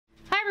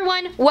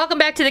everyone, welcome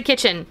back to the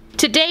kitchen.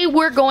 Today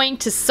we're going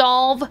to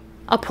solve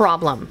a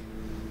problem.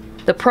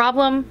 The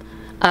problem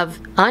of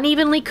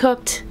unevenly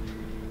cooked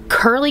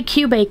curly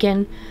Q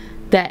bacon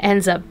that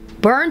ends up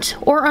burnt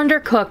or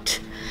undercooked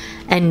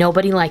and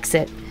nobody likes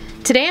it.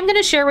 Today I'm going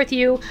to share with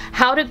you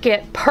how to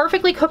get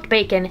perfectly cooked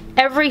bacon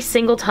every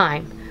single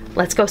time.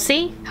 Let's go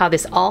see how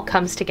this all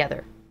comes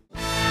together.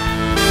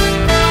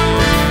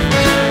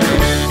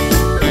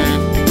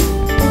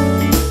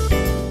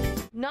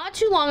 Not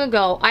too long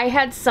ago, I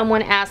had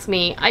someone ask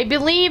me, I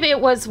believe it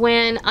was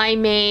when I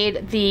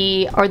made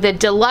the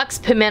deluxe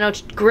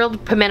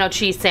grilled pimento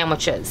cheese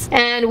sandwiches.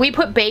 And we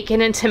put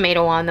bacon and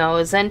tomato on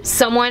those. And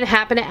someone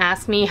happened to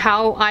ask me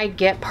how I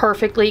get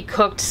perfectly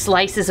cooked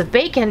slices of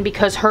bacon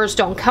because hers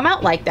don't come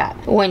out like that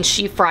when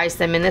she fries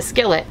them in the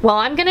skillet. Well,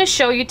 I'm going to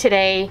show you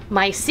today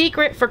my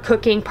secret for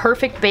cooking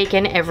perfect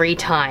bacon every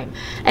time.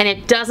 And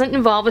it doesn't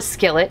involve a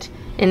skillet.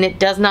 And it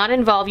does not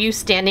involve you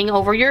standing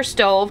over your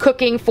stove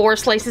cooking 4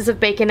 slices of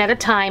bacon at a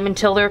time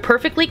until they're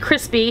perfectly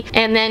crispy,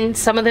 and then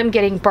some of them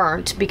getting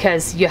burnt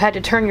because you had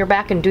to turn your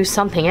back and do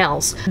something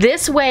else.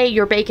 This way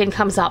your bacon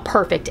comes out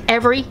perfect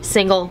every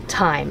single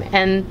time,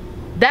 and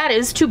that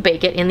is to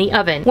bake it in the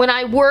oven. When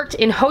I worked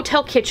in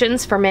hotel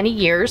kitchens for many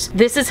years,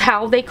 this is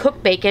how they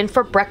cook bacon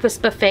for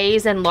breakfast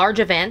buffets and large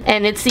events,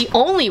 and it's the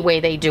only way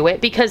they do it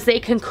because they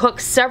can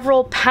cook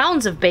several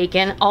pounds of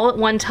bacon all at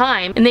one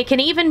time, and they can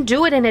even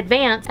do it in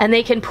advance, and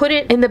they can put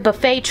it in the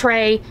buffet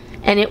tray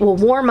and it will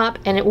warm up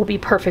and it will be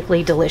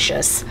perfectly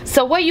delicious.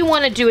 So what you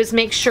want to do is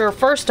make sure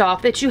first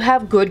off that you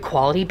have good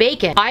quality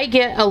bacon. I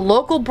get a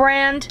local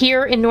brand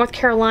here in North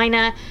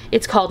Carolina.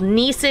 It's called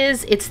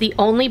Niece's. It's the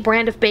only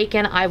brand of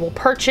bacon I will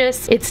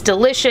purchase. It's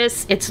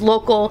delicious, it's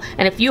local,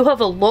 and if you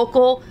have a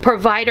local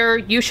provider,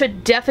 you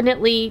should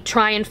definitely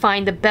try and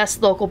find the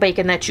best local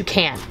bacon that you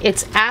can.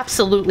 It's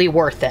absolutely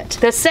worth it.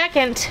 The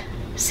second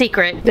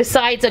secret,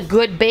 besides a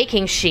good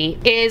baking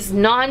sheet, is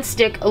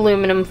non-stick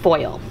aluminum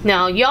foil.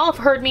 Now, y'all have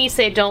heard me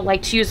say I don't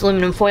like to use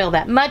aluminum foil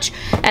that much,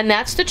 and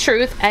that's the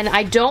truth, and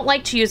I don't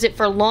like to use it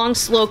for long,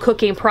 slow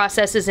cooking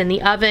processes in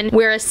the oven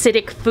where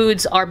acidic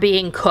foods are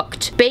being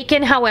cooked.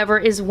 Bacon, however,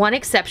 is one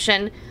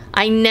exception.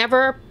 I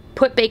never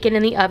put bacon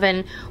in the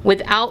oven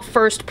without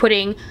first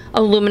putting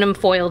aluminum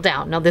foil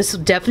down. Now, this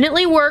will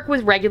definitely work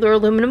with regular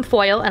aluminum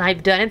foil, and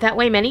I've done it that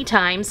way many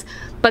times,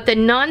 but the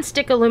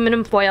non-stick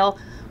aluminum foil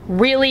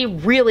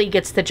really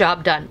gets the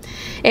job done.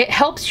 It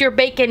helps your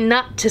bacon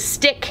not to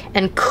stick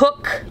and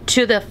cook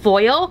to the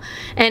foil,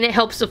 and it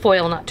helps the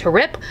foil not to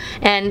rip,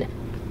 and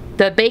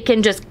the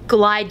bacon just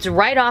glides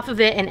right off of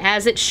it, and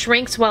as it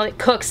shrinks while it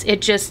cooks,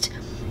 it just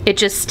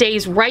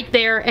stays right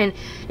there, and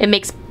it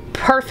makes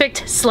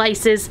perfect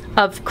slices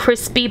of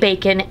crispy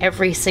bacon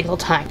every single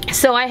time.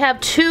 So I have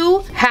 2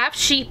 half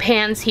sheet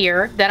pans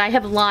here that I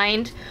have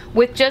lined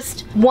with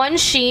just 1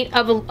 sheet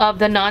of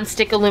the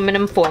non-stick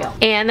aluminum foil,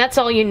 and that's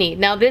all you need.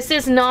 Now, this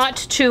is not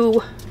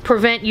to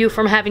prevent you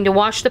from having to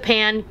wash the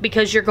pan,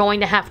 because you're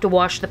going to have to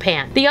wash the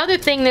pan. The other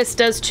thing this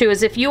does too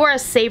is if you are a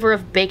saver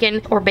of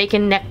bacon, or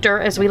bacon nectar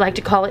as we like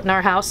to call it in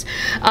our house,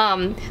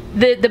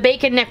 the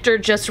bacon nectar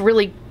just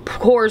really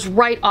pours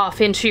right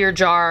off into your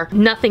jar.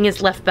 Nothing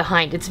is left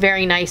behind. It's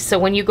very nice. So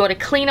when you go to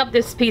clean up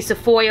this piece of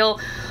foil,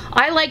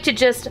 I like to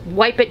just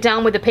wipe it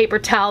down with a paper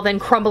towel, then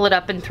crumble it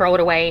up and throw it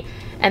away,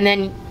 and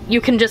then you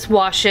can just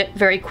wash it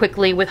very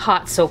quickly with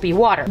hot soapy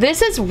water.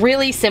 This is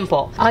really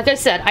simple. Like I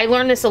said, I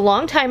learned this a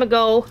long time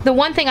ago. The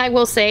one thing I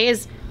will say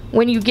is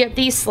when you get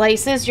these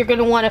slices, you're going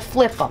to want to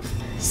flip them.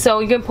 So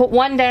you're going to put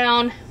one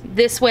down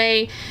this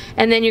way,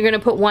 and then you're going to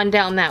put one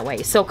down that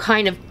way. So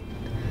kind of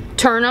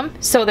turn them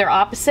so they're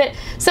opposite.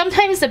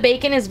 Sometimes the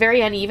bacon is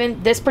very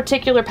uneven. This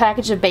particular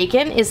package of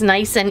bacon is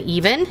nice and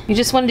even. You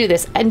just want to do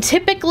this. And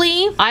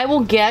typically I will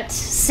get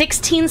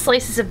 16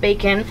 slices of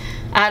bacon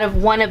out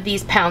of 1 of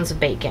these pounds of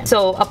bacon.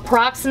 So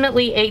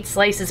approximately 8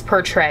 slices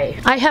per tray.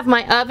 I have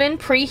my oven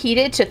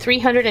preheated to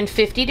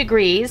 350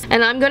 degrees,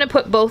 and I'm going to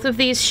put both of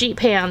these sheet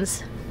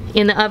pans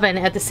in the oven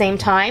at the same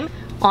time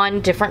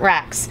on different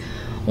racks.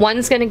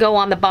 One's going to go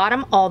on the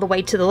bottom all the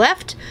way to the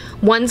left.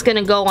 One's going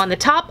to go on the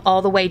top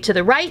all the way to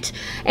the right.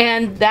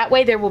 And that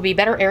way there will be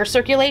better air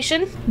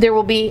circulation. There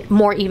will be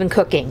more even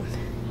cooking.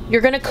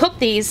 You're going to cook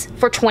these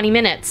for 20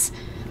 minutes.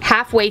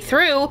 Halfway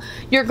through,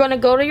 you're going to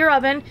go to your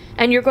oven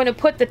and you're going to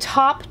put the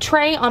top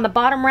tray on the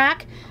bottom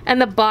rack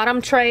and the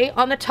bottom tray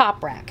on the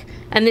top rack.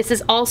 And this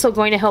is also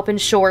going to help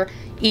ensure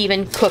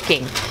even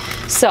cooking.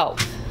 So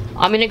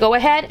I'm going to go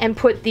ahead and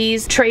put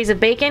these trays of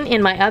bacon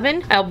in my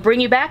oven. I'll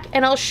bring you back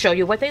and I'll show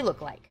you what they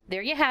look like.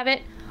 There you have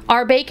it.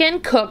 Our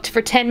bacon cooked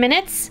for 10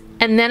 minutes,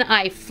 and then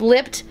I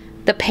flipped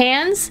the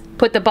pans,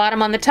 put the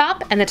bottom on the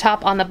top and the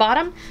top on the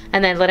bottom,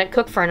 and then let it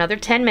cook for another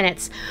 10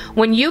 minutes.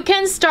 When you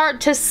can start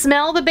to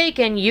smell the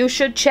bacon, you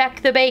should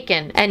check the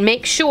bacon and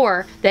make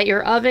sure that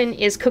your oven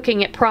is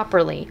cooking it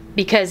properly.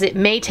 because it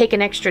may take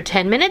an extra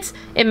 10 minutes,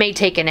 it may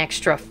take an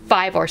extra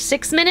 5 or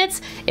 6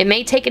 minutes, it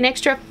may take an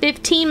extra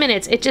 15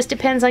 minutes. It just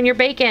depends on your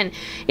bacon.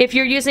 If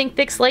you're using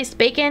thick sliced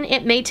bacon,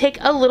 it may take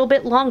a little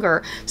bit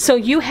longer. So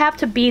you have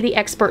to be the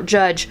expert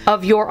judge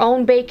of your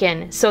own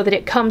bacon so that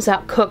it comes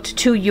out cooked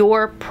to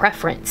your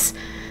preference.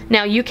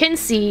 Now you can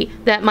see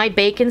that my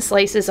bacon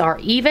slices are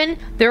even.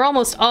 They're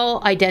almost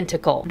all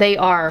identical. They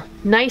are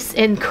nice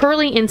and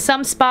curly in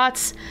some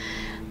spots,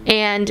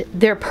 and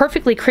they're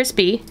perfectly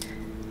crispy.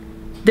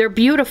 They're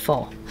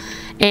beautiful,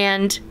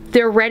 and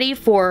they're ready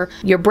for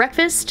your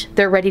breakfast.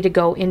 They're ready to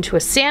go into a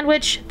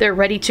sandwich. They're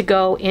ready to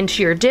go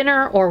into your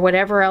dinner or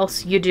whatever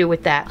else you do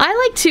with that. I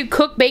like to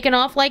cook bacon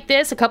off like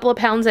this, a couple of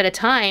pounds at a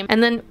time,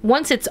 and then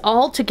once it's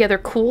all together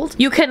cooled,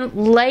 you can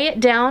lay it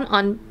down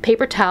on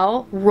paper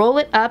towel, roll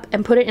it up,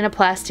 and put it in a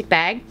plastic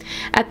bag.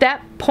 At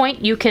that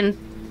point, you can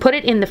put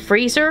it in the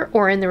freezer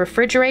or in the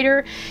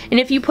refrigerator,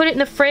 and if you put it in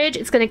the fridge,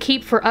 it's going to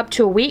keep for up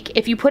to a week.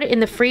 If you put it in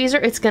the freezer,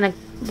 it's going to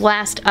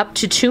last up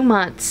to 2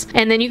 months,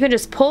 and then you can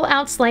just pull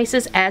out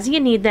slices as you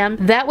need them.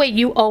 That way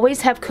you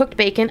always have cooked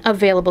bacon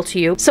available to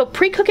you. So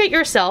pre-cook it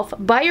yourself,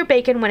 buy your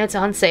bacon when it's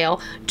on sale,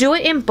 do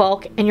it in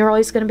bulk, and you're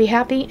always going to be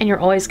happy, and you're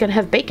always going to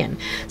have bacon.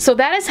 So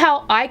that is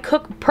how I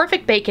cook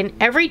perfect bacon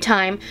every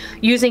time,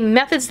 using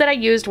methods that I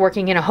used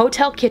working in a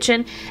hotel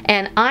kitchen,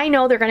 and I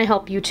know they're going to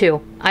help you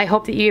too. I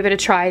hope that you give it a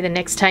try the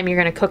next time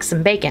you're going to cook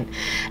some bacon,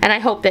 and I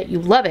hope that you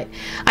love it.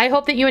 I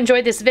hope that you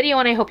enjoyed this video,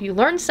 and I hope you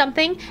learned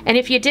something, and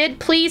if you did,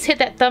 please hit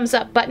that thumbs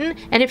up button.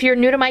 And if you're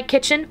new to my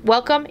kitchen,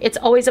 welcome. It's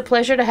always a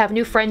pleasure to have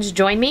new friends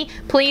join me.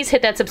 Please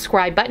hit that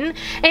subscribe button,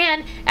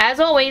 and as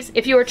always,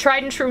 if you are a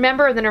tried and true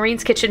member of the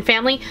Noreen's Kitchen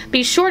family,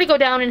 be sure to go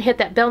down and hit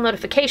that bell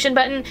notification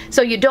button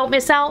so you don't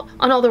miss out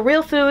on all the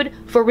real food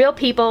for real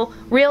people,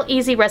 real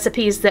easy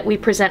recipes that we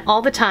present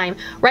all the time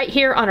right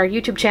here on our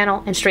YouTube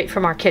channel and straight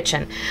from our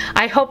kitchen.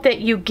 I hope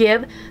that you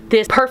give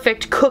this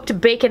perfect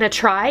cooked bacon a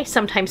try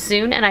sometime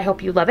soon, and I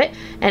hope you love it.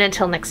 And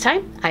until next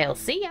time, I'll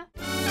see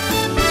ya.